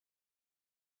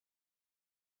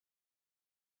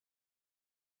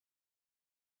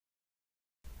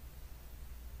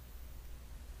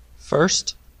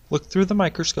First, look through the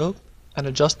microscope and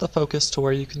adjust the focus to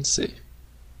where you can see.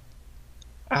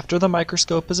 After the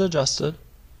microscope is adjusted,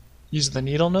 use the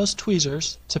needle nose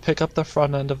tweezers to pick up the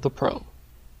front end of the probe.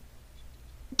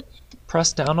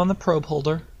 Press down on the probe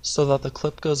holder so that the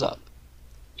clip goes up.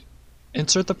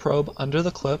 Insert the probe under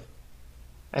the clip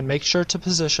and make sure to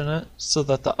position it so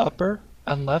that the upper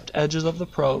and left edges of the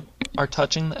probe are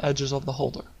touching the edges of the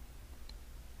holder.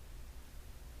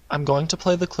 I'm going to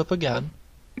play the clip again,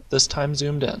 this time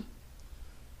zoomed in.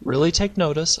 Really take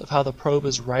notice of how the probe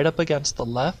is right up against the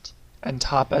left and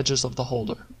top edges of the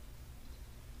holder.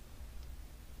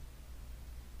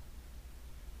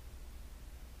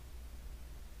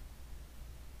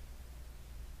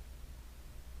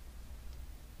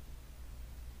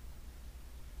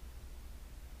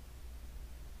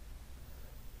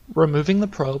 Removing the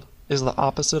probe is the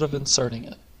opposite of inserting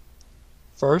it.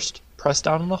 First, press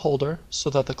down on the holder so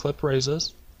that the clip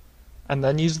raises, and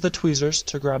then use the tweezers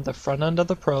to grab the front end of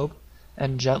the probe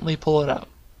and gently pull it out.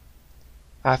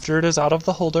 After it is out of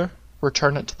the holder,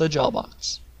 return it to the gel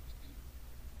box.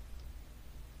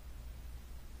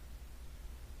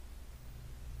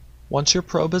 Once your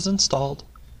probe is installed,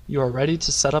 you are ready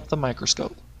to set up the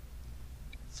microscope.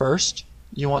 First,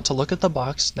 you want to look at the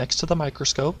box next to the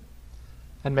microscope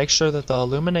and make sure that the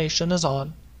illumination is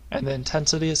on and the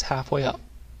intensity is halfway up.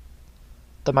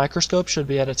 The microscope should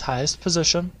be at its highest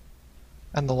position,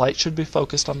 and the light should be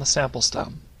focused on the sample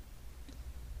stem.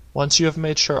 Once you have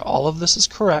made sure all of this is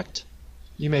correct,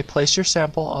 you may place your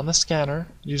sample on the scanner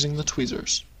using the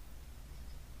tweezers.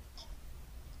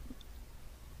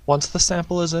 Once the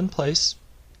sample is in place,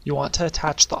 you want to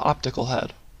attach the optical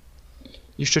head.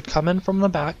 You should come in from the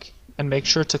back and make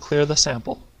sure to clear the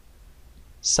sample.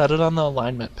 Set it on the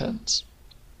alignment pins.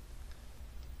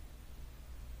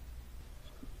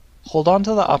 Hold on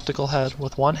to the optical head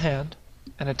with one hand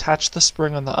and attach the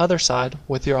spring on the other side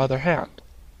with your other hand,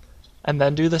 and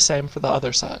then do the same for the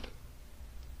other side.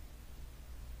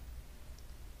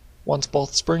 Once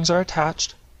both springs are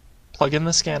attached, plug in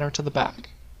the scanner to the back.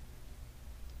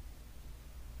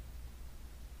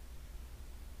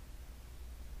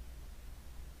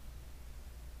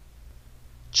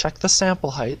 Check the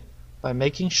sample height by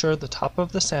making sure the top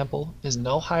of the sample is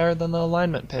no higher than the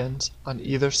alignment pins on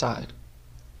either side.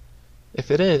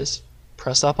 If it is,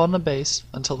 press up on the base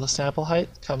until the sample height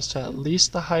comes to at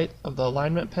least the height of the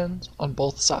alignment pins on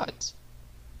both sides.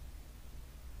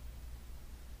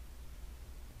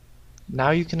 Now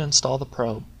you can install the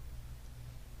probe.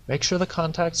 Make sure the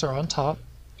contacts are on top,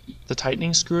 the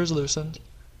tightening screw is loosened,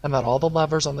 and that all the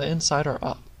levers on the inside are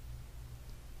up.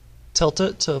 Tilt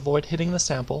it to avoid hitting the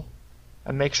sample,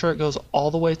 and make sure it goes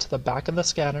all the way to the back of the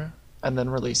scanner and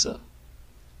then release it.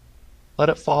 Let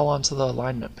it fall onto the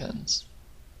alignment pins.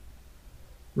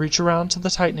 Reach around to the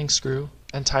tightening screw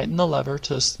and tighten the lever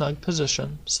to a snug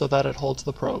position so that it holds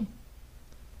the probe.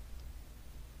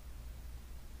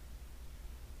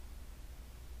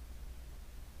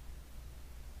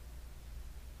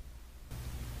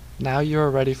 Now you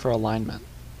are ready for alignment.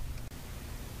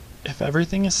 If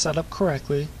everything is set up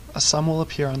correctly, a sum will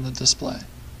appear on the display.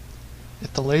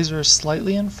 If the laser is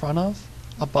slightly in front of,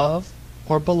 above,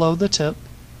 or below the tip,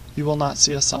 you will not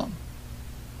see a sum.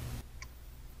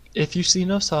 If you see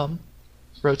no sum,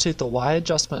 rotate the Y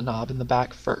adjustment knob in the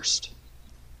back first.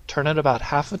 Turn it about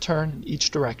half a turn in each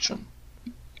direction.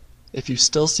 If you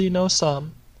still see no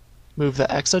sum, move the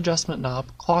X adjustment knob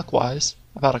clockwise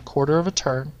about a quarter of a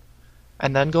turn,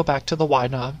 and then go back to the Y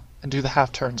knob and do the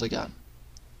half turns again.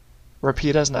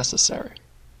 Repeat as necessary.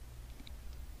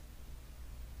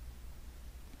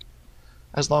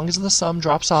 As long as the sum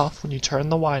drops off when you turn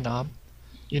the Y knob,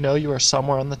 you know you are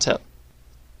somewhere on the tip.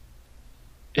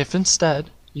 If instead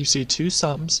you see two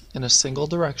sums in a single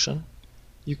direction,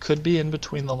 you could be in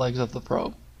between the legs of the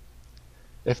probe.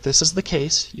 If this is the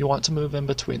case, you want to move in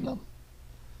between them.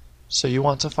 So you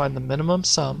want to find the minimum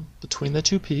sum between the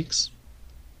two peaks,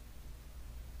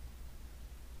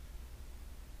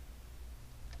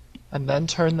 and then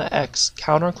turn the X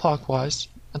counterclockwise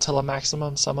until a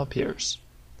maximum sum appears.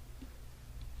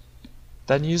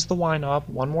 Then use the Y knob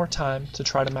one more time to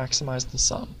try to maximize the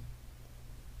sum.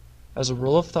 As a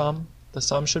rule of thumb, the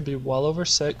sum should be well over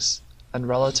 6 and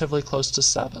relatively close to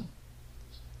 7.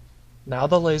 Now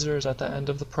the laser is at the end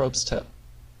of the probe's tip.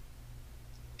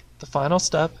 The final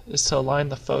step is to align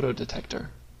the photodetector.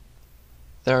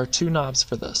 There are two knobs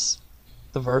for this,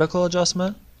 the vertical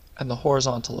adjustment and the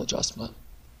horizontal adjustment.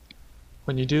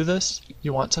 When you do this,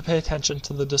 you want to pay attention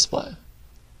to the display.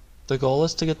 The goal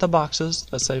is to get the boxes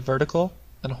that say vertical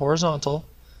and horizontal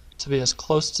to be as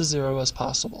close to 0 as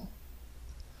possible.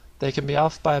 They can be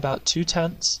off by about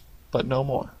 0.2, but no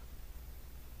more.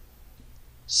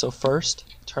 So first,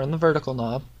 turn the vertical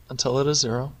knob until it is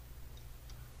 0,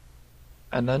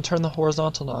 and then turn the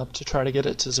horizontal knob to try to get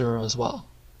it to 0 as well.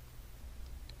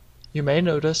 You may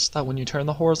notice that when you turn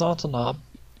the horizontal knob,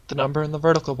 the number in the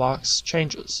vertical box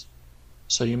changes,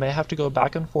 so you may have to go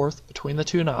back and forth between the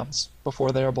two knobs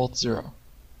before they are both 0.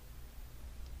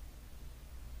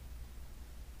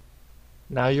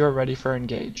 Now you are ready for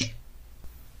Engage.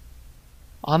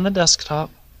 On the desktop,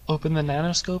 open the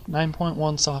Nanoscope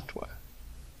 9.1 software.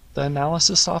 The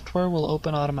analysis software will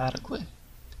open automatically.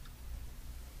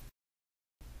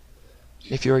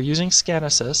 If you are using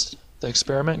ScanAssist, the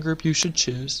experiment group you should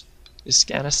choose is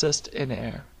ScanAssist in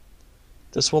Air.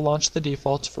 This will launch the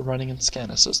defaults for running in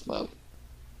ScanAssist mode.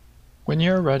 When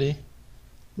you are ready,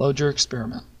 load your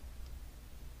experiment.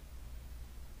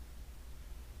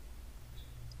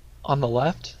 On the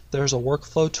left, there is a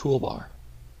workflow toolbar.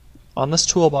 On this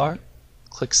toolbar,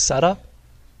 click Setup,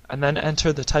 and then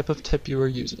enter the type of tip you are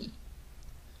using.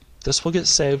 This will get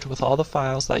saved with all the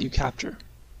files that you capture.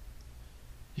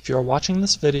 If you are watching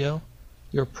this video,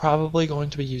 you are probably going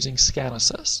to be using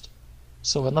ScanAssist.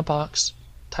 So in the box,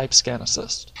 type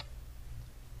ScanAssist.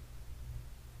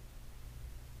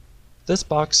 This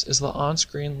box is the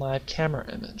on-screen live camera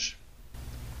image.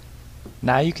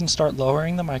 Now you can start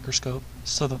lowering the microscope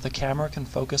so that the camera can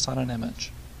focus on an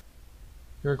image.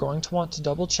 You're going to want to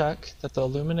double check that the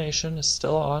illumination is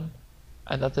still on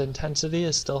and that the intensity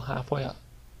is still halfway up.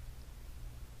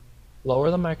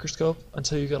 Lower the microscope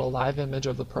until you get a live image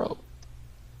of the probe.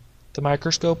 The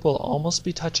microscope will almost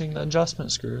be touching the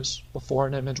adjustment screws before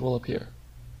an image will appear.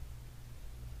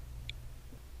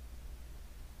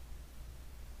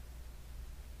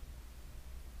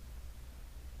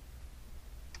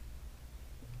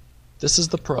 This is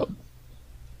the probe.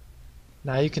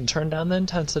 Now you can turn down the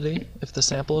intensity if the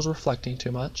sample is reflecting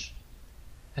too much,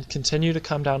 and continue to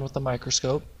come down with the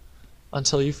microscope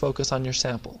until you focus on your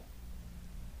sample.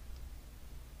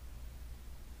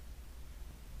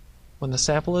 When the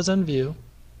sample is in view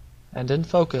and in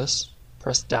focus,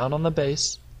 press down on the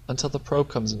base until the probe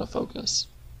comes into focus.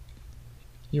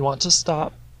 You want to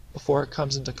stop before it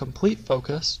comes into complete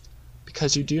focus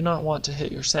because you do not want to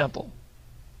hit your sample.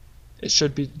 It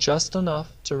should be just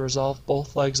enough to resolve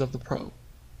both legs of the probe.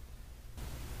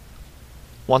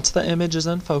 Once the image is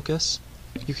in focus,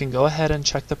 you can go ahead and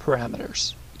check the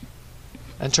parameters.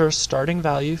 Enter a starting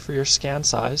value for your scan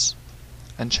size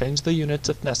and change the units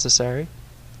if necessary.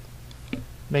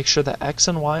 Make sure the X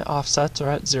and Y offsets are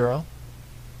at 0.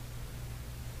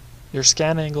 Your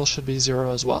scan angle should be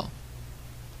 0 as well.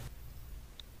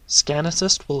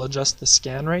 ScanAssist will adjust the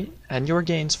scan rate and your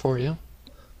gains for you,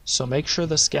 so make sure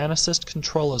the ScanAssist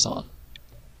control is on.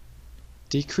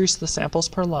 Decrease the samples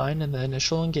per line in the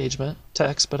initial engagement to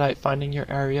expedite finding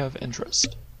your area of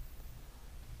interest.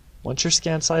 Once your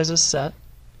scan size is set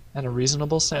and a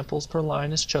reasonable samples per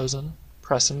line is chosen,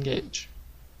 press Engage.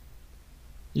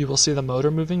 You will see the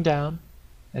motor moving down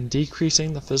and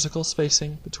decreasing the physical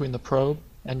spacing between the probe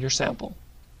and your sample.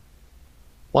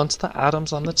 Once the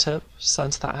atoms on the tip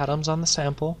sense the atoms on the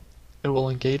sample, it will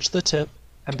engage the tip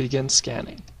and begin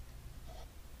scanning.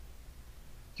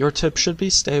 Your tip should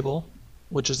be stable,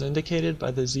 which is indicated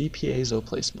by the Z piezo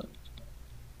placement.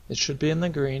 It should be in the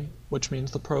green, which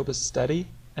means the probe is steady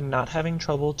and not having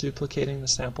trouble duplicating the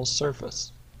sample's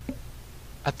surface.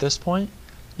 At this point,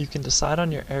 you can decide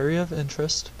on your area of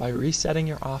interest by resetting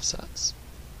your offsets.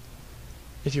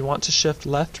 If you want to shift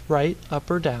left, right, up,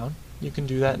 or down, you can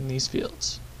do that in these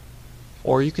fields.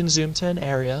 Or you can zoom to an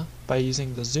area by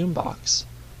using the zoom box,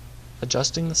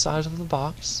 adjusting the size of the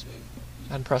box,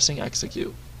 and pressing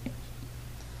Execute.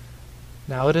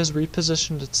 Now it has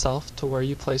repositioned itself to where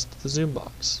you placed the zoom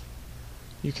box.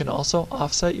 You can also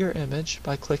offset your image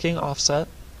by clicking Offset,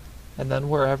 and then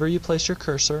wherever you place your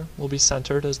cursor will be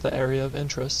centered as the area of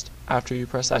interest after you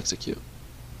press Execute.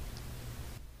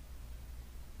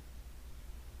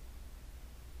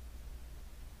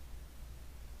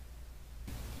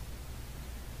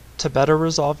 To better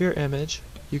resolve your image,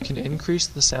 you can increase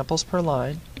the samples per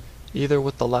line either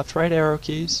with the left-right arrow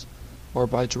keys or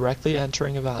by directly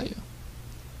entering a value.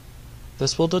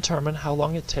 This will determine how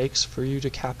long it takes for you to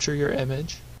capture your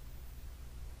image.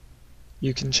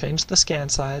 You can change the scan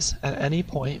size at any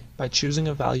point by choosing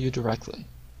a value directly.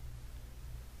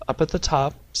 Up at the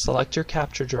top, select your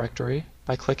capture directory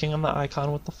by clicking on the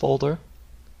icon with the folder.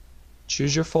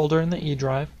 Choose your folder in the E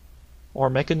drive, or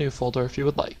make a new folder if you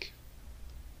would like.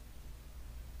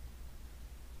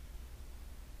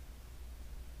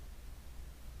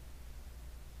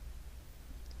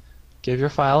 Give your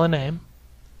file a name,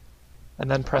 and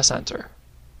then press Enter.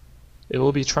 It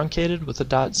will be truncated with a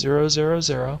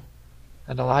 .000,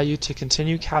 and allow you to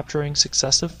continue capturing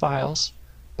successive files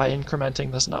by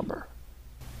incrementing this number.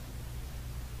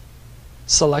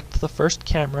 Select the first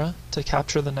camera to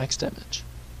capture the next image.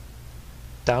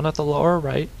 Down at the lower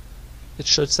right, it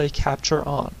should say Capture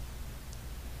On.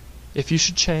 If you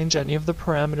should change any of the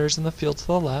parameters in the field to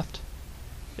the left,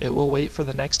 it will wait for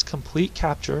the next complete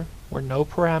capture where no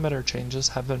parameter changes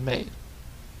have been made.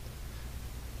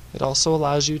 It also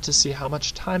allows you to see how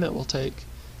much time it will take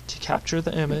to capture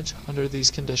the image under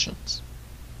these conditions.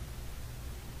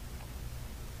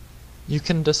 You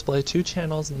can display two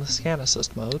channels in the Scan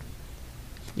Assist mode.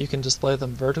 You can display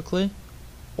them vertically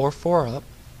or 4-up,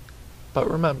 but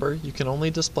remember, you can only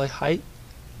display height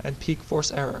and peak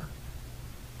force error.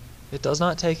 It does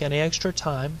not take any extra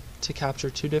time to capture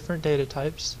two different data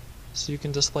types, so you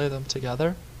can display them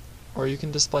together or you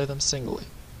can display them singly.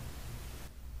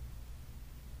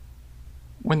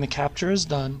 When the capture is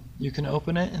done, you can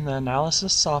open it in the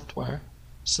analysis software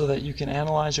so that you can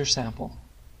analyze your sample.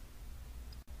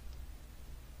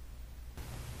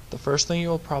 The first thing you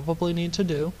will probably need to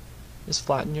do is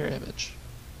flatten your image.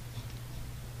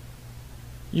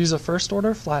 Use a first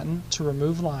order flatten to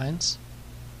remove lines,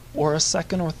 or a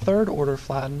second or third order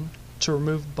flatten to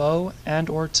remove bow and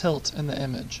or tilt in the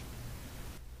image.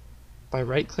 By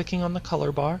right-clicking on the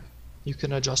color bar, you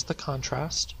can adjust the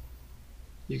contrast.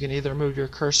 You can either move your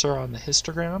cursor on the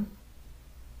histogram,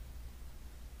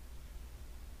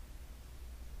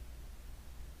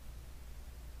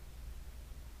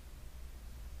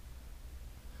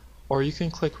 or you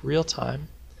can click Real Time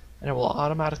and it will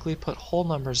automatically put whole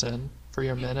numbers in for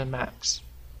your min and max.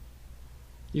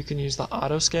 You can use the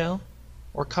auto scale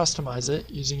or customize it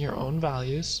using your own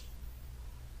values.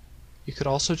 You could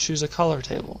also choose a color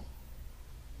table.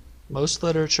 Most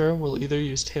literature will either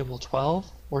use Table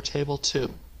 12 or Table 2.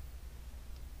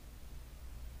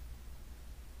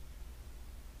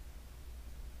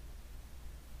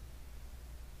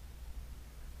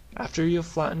 After you have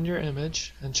flattened your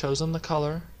image and chosen the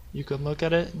color, you can look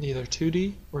at it in either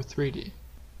 2D or 3D.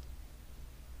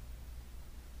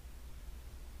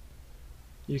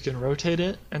 You can rotate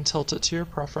it and tilt it to your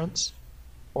preference,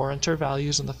 or enter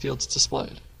values in the fields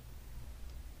displayed.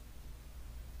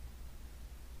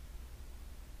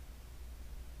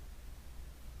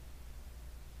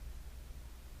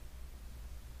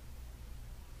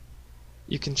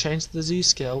 You can change the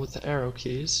Z-scale with the arrow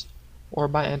keys, or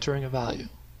by entering a value.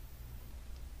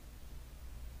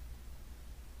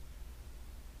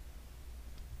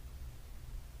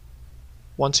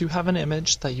 Once you have an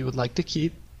image that you would like to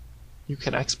keep, you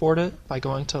can export it by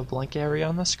going to a blank area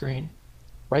on the screen,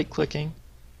 right-clicking,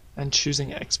 and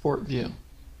choosing Export View.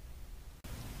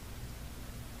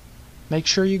 Make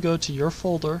sure you go to your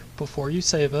folder before you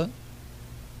save it,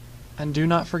 and do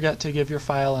not forget to give your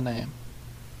file a name.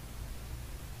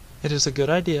 It is a good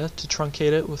idea to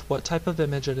truncate it with what type of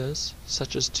image it is,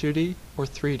 such as 2D or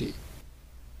 3D.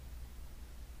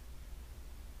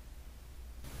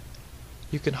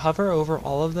 You can hover over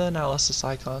all of the analysis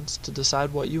icons to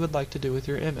decide what you would like to do with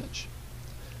your image.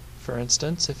 For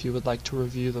instance, if you would like to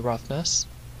review the roughness,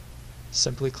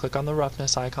 simply click on the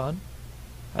roughness icon,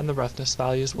 and the roughness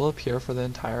values will appear for the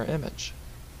entire image.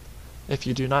 If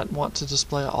you do not want to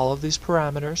display all of these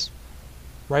parameters,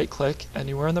 right-click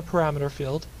anywhere in the parameter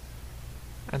field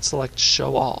and select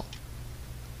Show All.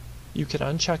 You can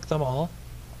uncheck them all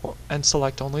and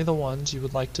select only the ones you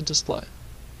would like to display.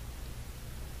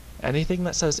 Anything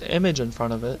that says image in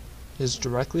front of it is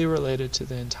directly related to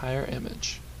the entire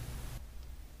image.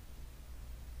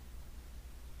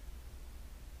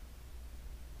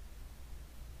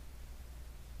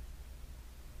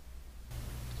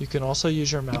 You can also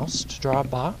use your mouse to draw a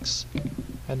box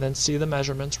and then see the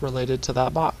measurements related to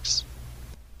that box.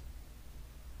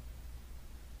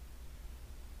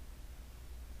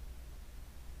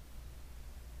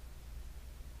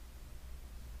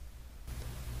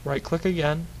 Right-click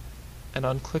again and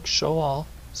unclick Show All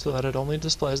so that it only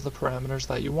displays the parameters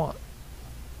that you want.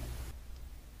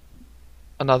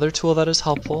 Another tool that is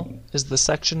helpful is the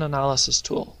Section Analysis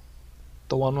tool,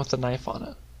 the one with the knife on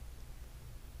it.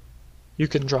 You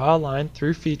can draw a line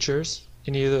through features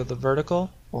in either the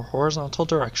vertical or horizontal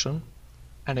direction,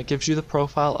 and it gives you the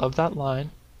profile of that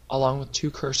line along with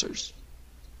two cursors.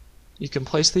 You can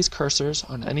place these cursors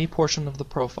on any portion of the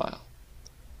profile.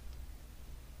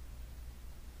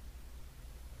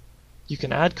 You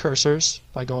can add cursors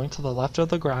by going to the left of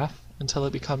the graph until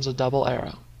it becomes a double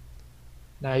arrow.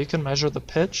 Now you can measure the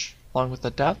pitch along with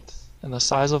the depth and the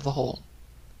size of the hole.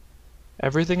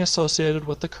 Everything associated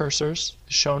with the cursors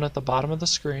is shown at the bottom of the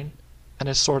screen and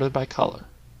is sorted by color.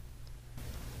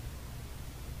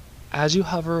 As you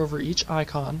hover over each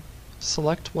icon,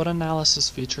 Select what analysis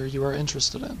feature you are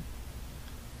interested in.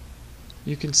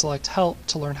 You can select Help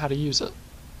to learn how to use it.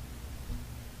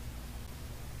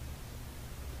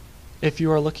 If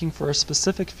you are looking for a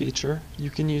specific feature,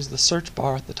 you can use the search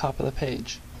bar at the top of the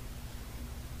page.